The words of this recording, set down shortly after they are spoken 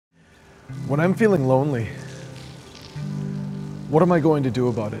When I'm feeling lonely, what am I going to do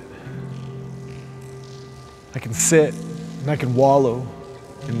about it? I can sit and I can wallow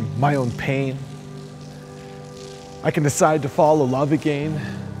in my own pain. I can decide to follow love again.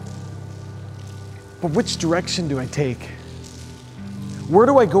 But which direction do I take? Where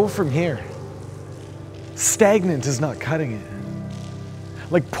do I go from here? Stagnant is not cutting it.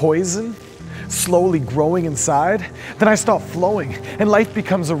 Like poison, slowly growing inside, then I stop flowing and life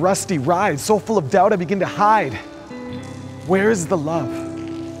becomes a rusty ride, so full of doubt I begin to hide. Where is the love?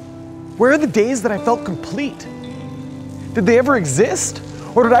 Where are the days that I felt complete? Did they ever exist?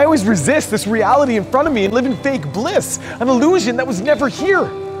 Or did I always resist this reality in front of me and live in fake bliss, an illusion that was never here?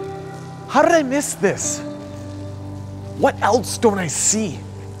 How did I miss this? What else don't I see?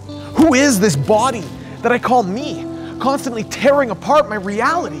 Who is this body that I call me, constantly tearing apart my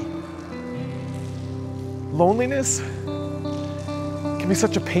reality? Loneliness can be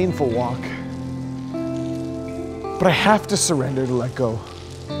such a painful walk, but I have to surrender to let go.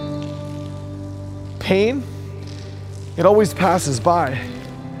 Pain, it always passes by.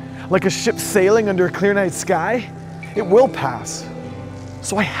 Like a ship sailing under a clear night sky, it will pass.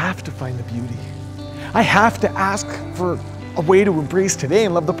 So I have to find the beauty. I have to ask for a way to embrace today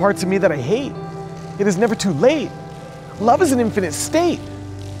and love the parts of me that I hate. It is never too late. Love is an infinite state.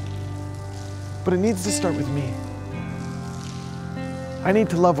 But it needs to start with me. I need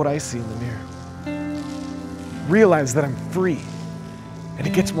to love what I see in the mirror. Realize that I'm free, and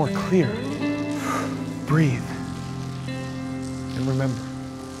it gets more clear. Breathe. And remember,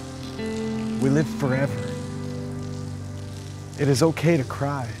 we live forever. It is okay to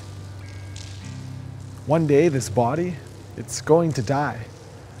cry. One day, this body, it's going to die,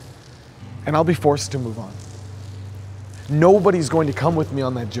 and I'll be forced to move on. Nobody's going to come with me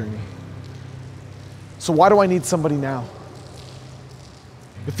on that journey. So why do I need somebody now?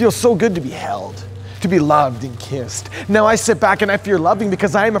 It feels so good to be held, to be loved and kissed. Now I sit back and I fear loving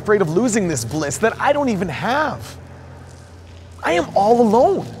because I am afraid of losing this bliss that I don't even have. I am all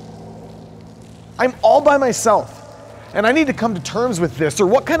alone. I'm all by myself. And I need to come to terms with this, or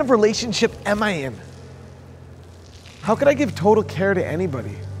what kind of relationship am I in? How could I give total care to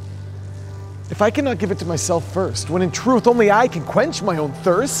anybody if I cannot give it to myself first, when in truth only I can quench my own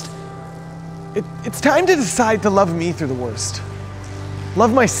thirst? It's time to decide to love me through the worst.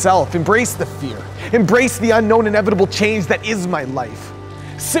 Love myself, embrace the fear, embrace the unknown inevitable change that is my life.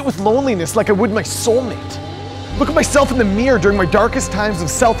 Sit with loneliness like I would my soulmate. Look at myself in the mirror during my darkest times of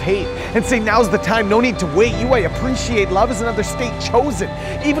self-hate and say, now's the time, no need to wait. You, I appreciate. Love is another state chosen,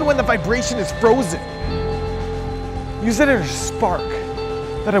 even when the vibration is frozen. Use it as a spark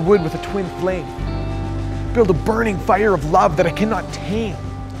that I would with a twin flame. Build a burning fire of love that I cannot tame.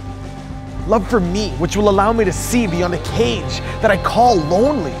 Love for me, which will allow me to see beyond a cage that I call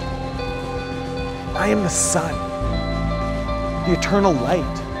lonely. I am the sun, the eternal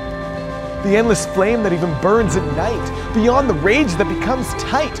light, the endless flame that even burns at night, beyond the rage that becomes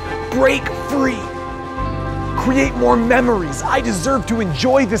tight. Break free. Create more memories. I deserve to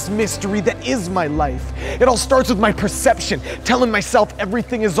enjoy this mystery that is my life. It all starts with my perception, telling myself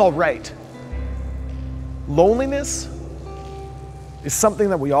everything is all right. Loneliness is something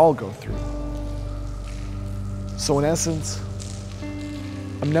that we all go through. So in essence,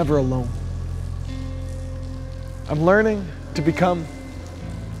 I'm never alone. I'm learning to become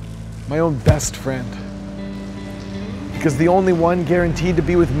my own best friend. Because the only one guaranteed to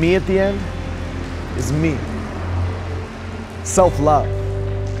be with me at the end is me. Self-love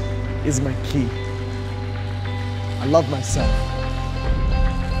is my key. I love myself.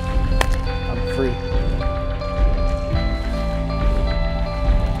 I'm free.